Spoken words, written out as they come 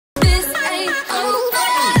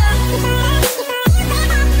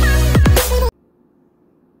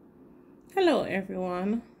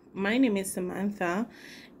everyone. My name is Samantha,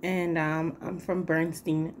 and I'm from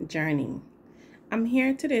Bernstein Journey. I'm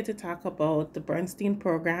here today to talk about the Bernstein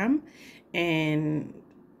program and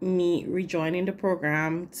me rejoining the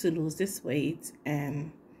program to lose this weight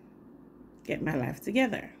and get my life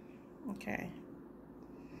together. Okay.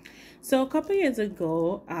 So a couple years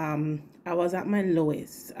ago, I was at my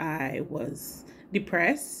lowest. I was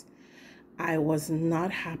depressed. I was not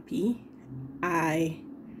happy.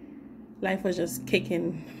 Life was just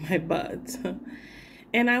kicking my butt.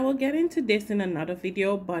 And I will get into this in another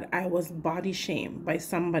video, but I was body shamed by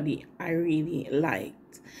somebody I really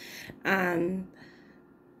liked. And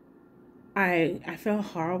I felt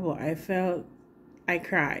horrible. I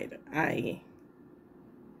cried.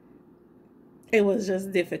 It was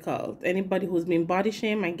just difficult. Anybody who's been body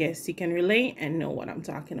shamed, I guess you can relate and know what I'm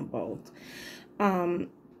talking about.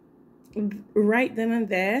 Right then and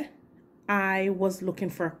there, I was looking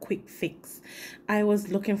for a quick fix. I was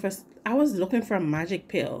looking for a magic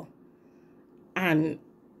pill. And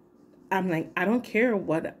I'm like, I don't care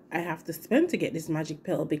what I have to spend to get this magic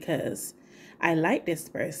pill because I like this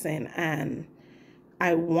person and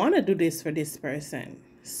I want to do this for this person.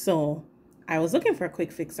 So I was looking for a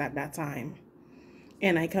quick fix at that time.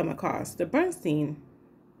 And I come across the Bernstein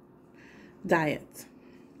diet.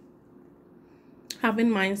 Having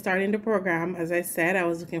mind starting the program, as I said, I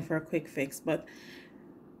was looking for a quick fix. But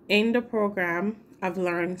in the program, I've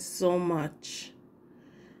learned so much.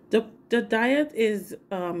 The diet is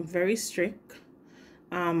very strict.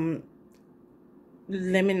 Let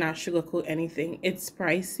me not sugarcoat anything. It's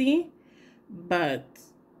pricey, but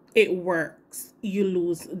it works. You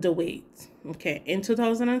lose the weight. Okay, in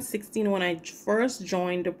 2016, when I first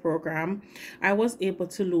joined the program, I was able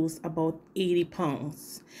to lose about 80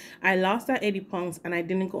 pounds. I lost that 80 pounds and I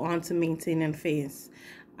didn't go on to maintain and face.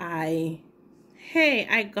 Hey,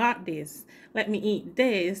 I got this. Let me eat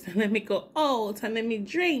this. Let me go out and let me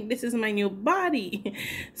drink. This is my new body.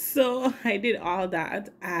 So I did all that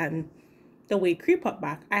and the weight creep up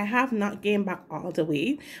back. I have not gained back all the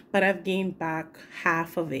weight, but I've gained back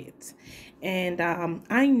half of it. And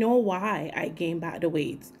I know why I gained back the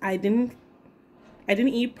weight. I didn't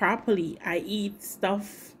eat properly. I eat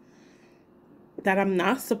stuff that I'm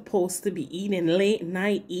not supposed to be eating, late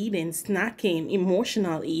night eating, snacking,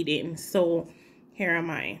 emotional eating. So here am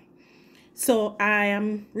I. So I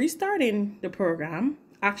am restarting the program.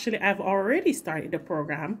 Actually, I've already started the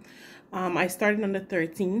program. I started on the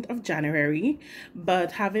 13th of January,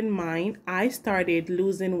 but have in mind, I started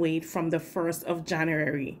losing weight from the 1st of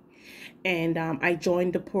January. And I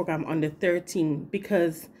joined the program on the 13th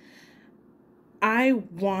because I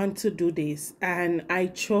want to do this. And I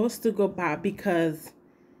chose to go back because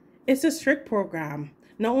it's a strict program.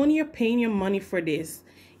 Not only you're paying your money for this,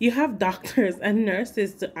 you have doctors and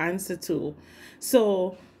nurses to answer to.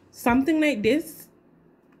 So something like this,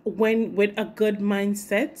 when with a good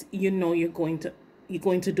mindset, you know you're going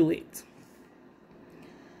to do it.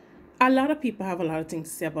 A lot of people have a lot of things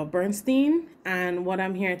to say about Bernstein, and what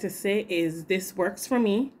I'm here to say is this works for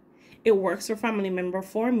me. It works for family member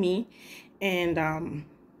for me, and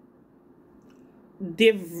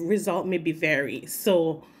the result may be vary.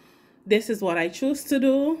 So this is what I choose to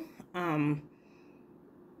do.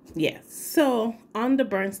 Yes, so on the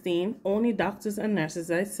Bernstein, only doctors and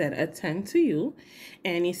nurses, as I said, attend to you.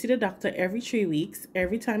 And you see the doctor every 3 weeks.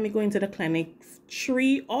 Every time you go into the clinic,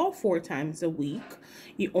 3 or 4 times a week,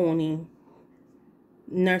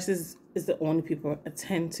 nurses is the only people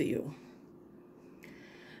attend to you.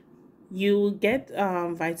 You get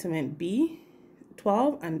vitamin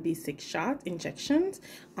B12 and B6 shot injections.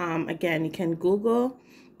 Again, you can Google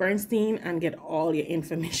Bernstein and get all your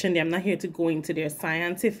information there. I'm not here to go into their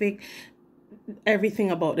scientific everything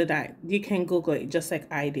about the diet. You can Google it just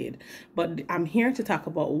like I did, but I'm here to talk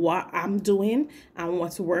about what I'm doing and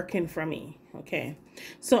what's working for me. Okay,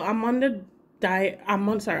 so I'm on the diet. I'm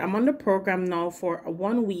on the program now for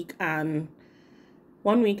 1 week and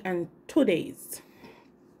 2 days,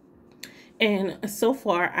 and so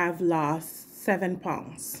far I've lost 7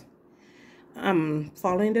 pounds. I'm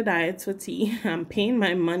following the diet to T. I'm paying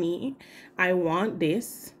my money. I want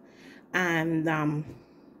this, and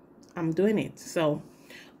I'm doing it. So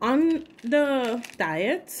on the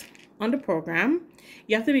diet, on the program,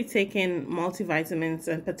 you have to be taking multivitamins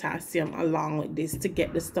and potassium along with this to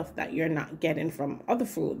get the stuff that you're not getting from other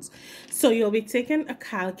foods. So you'll be taking a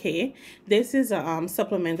Cal-K. This is a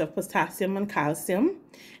supplement of potassium and calcium,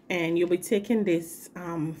 and you'll be taking this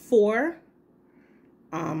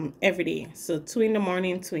every day. So 2 in the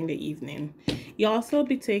morning, 2 in the evening. You also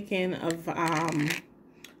be taking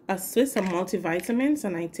a a Swiss, a multivitamins,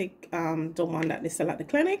 and I take the one that they sell at the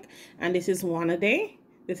clinic, and this is one a day.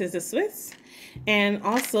 This is a Swiss. And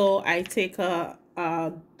also I take a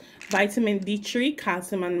vitamin D3,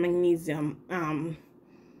 calcium and magnesium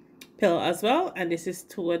pill as well, and this is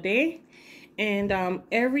 2 a day. And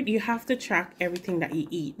you have to track everything that you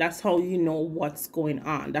eat. That's how you know what's going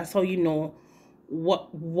on. That's how you know what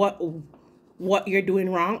you're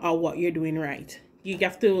doing wrong or what you're doing right. You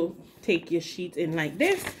have to take your sheet in like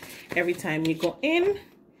this every time you go in,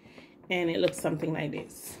 and it looks something like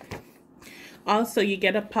this. Also, you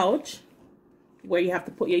get a pouch where you have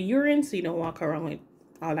to put your urine, so you don't walk around with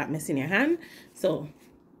all that mess in your hand. So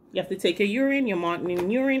you have to take your urine, your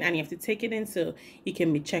morning urine, and you have to take it in so you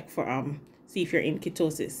can be checked for see if you're in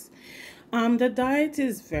ketosis. The diet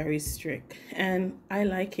is very strict, and I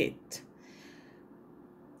like it.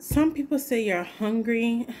 Some people say you're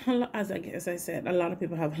hungry. As I said, a lot of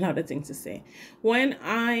people have a lot of things to say. When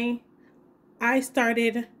I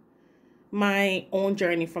started my own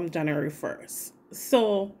journey from January 1st.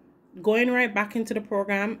 So going right back into the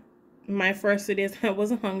program, my first 2 days, I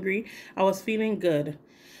wasn't hungry. I was feeling good.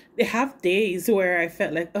 They have days where I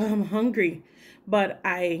felt like, oh, I'm hungry. But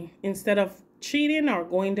instead of cheating or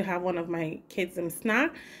going to have one of my kids some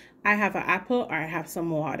snack, I have an apple or I have some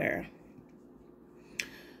water.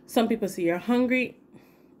 Some people say you're hungry.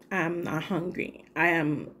 I'm not hungry. I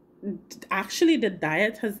am. Actually, the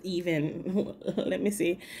diet has even, let me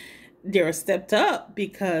see, they're stepped up,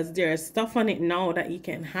 because there's stuff on it now that you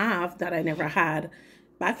can have that I never had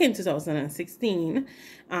back in 2016.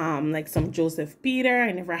 Like some Joseph Peter,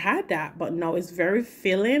 I never had that, but now it's very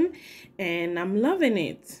filling and I'm loving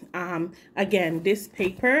it. Again, this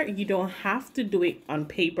paper, you don't have to do it on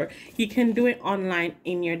paper. You can do it online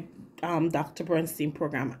in your Dr. Bernstein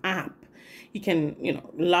program app. You can,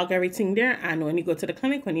 log everything there, and when you go to the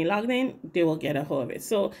clinic, when you log in, they will get a hold of it.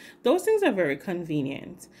 So those things are very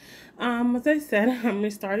convenient. As I said, I'm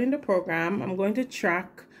restarting the program. I'm going to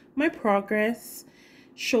track my progress,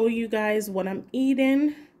 show you guys what I'm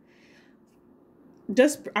eating.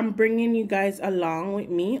 I'm bringing you guys along with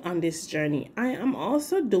me on this journey. I am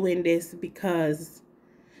also doing this because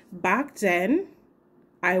back then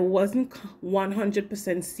I wasn't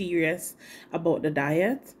 100% serious about the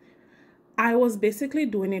diet. I was basically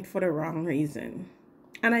doing it for the wrong reason,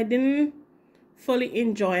 and I didn't fully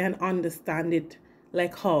enjoy and understand it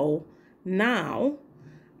like how now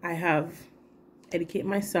I have educated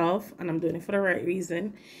myself and I'm doing it for the right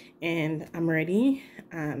reason, and I'm ready.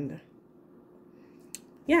 And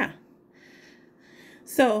yeah,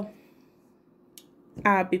 so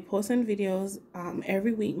I'll be posting videos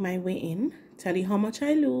every week, my way in, tell you how much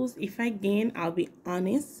I lose. If I gain, I'll be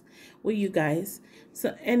honest with you guys.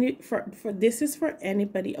 So this is for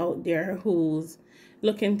anybody out there who's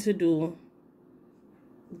looking to do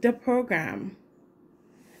the program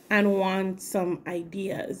and want some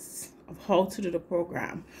ideas of how to do the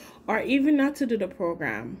program, or even not to do the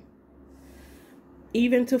program,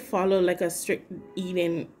 even to follow like a strict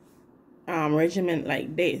eating regimen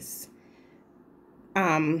like this.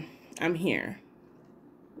 I'm here.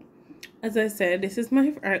 As I said, this is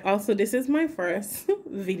my first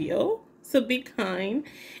video, so be kind,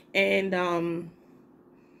 and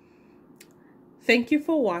thank you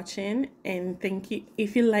for watching, and thank you.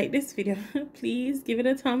 If you like this video, please give it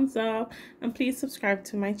a thumbs up, and please subscribe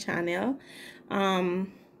to my channel.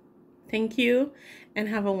 Thank you, and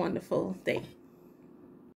have a wonderful day.